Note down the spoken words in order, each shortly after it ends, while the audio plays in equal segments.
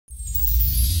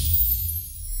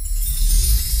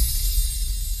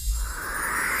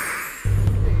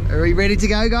Are we ready to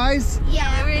go, guys?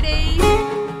 Yeah, ready.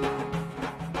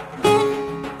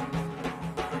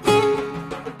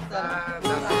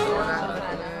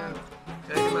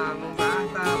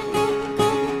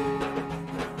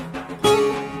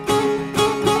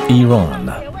 Iran,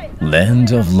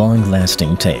 land of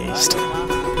long-lasting taste.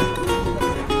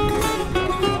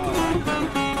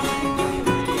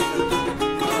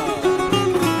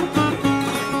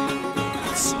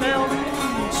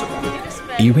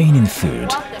 Iranian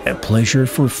food, a pleasure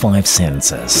for 5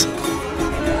 senses.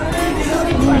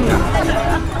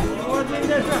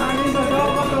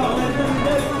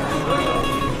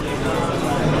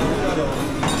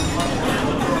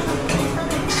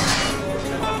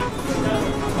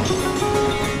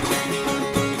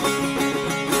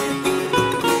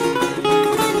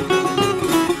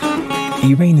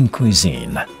 Iranian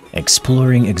cuisine,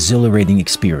 exploring exhilarating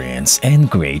experience and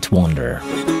great wonder.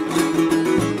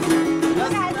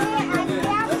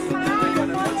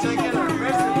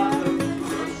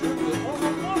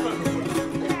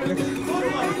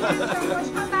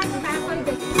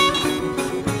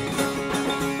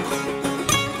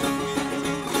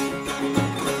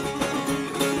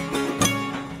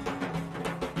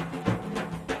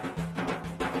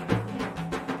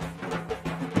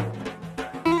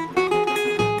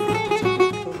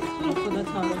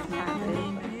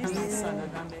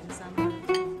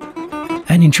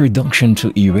 An introduction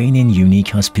to Iranian unique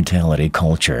hospitality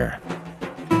culture.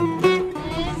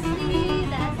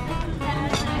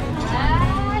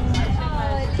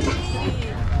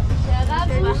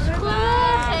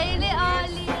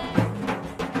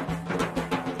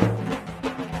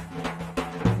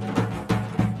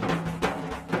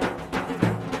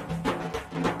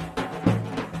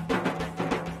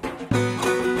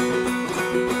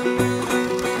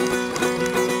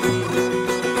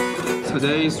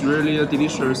 Today is really a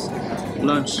delicious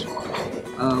lunch.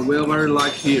 We are very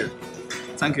like here.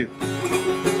 Thank you.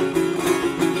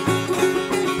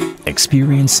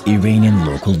 Experience Iranian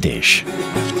local dish.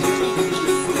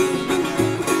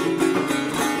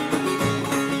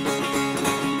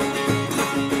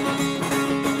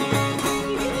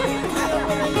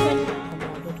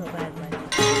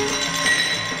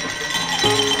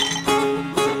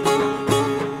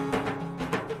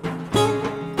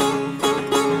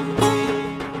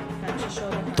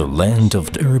 The land of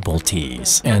herbal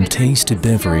teas and tasty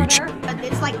beverage.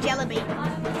 It's like jelly bean.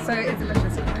 So it's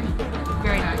delicious.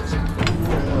 Very nice.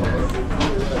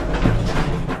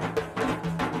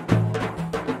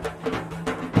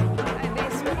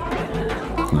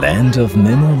 Land of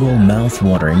memorable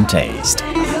mouth-watering taste.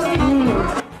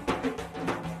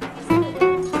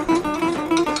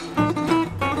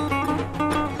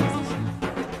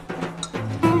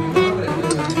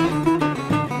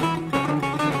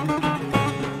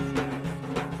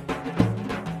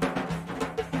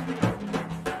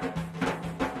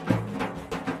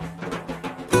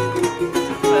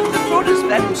 Is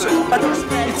better, but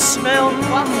it smells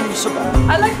wonderful.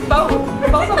 I like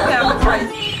both. Both of them are great.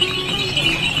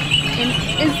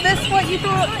 Is this what you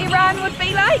thought Iran would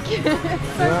be like?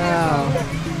 Wow.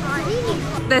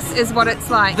 This is what it's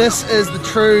like. This is the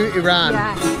true Iran.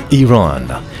 Yeah.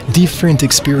 Iran, different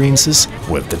experiences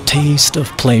with the taste of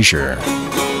pleasure.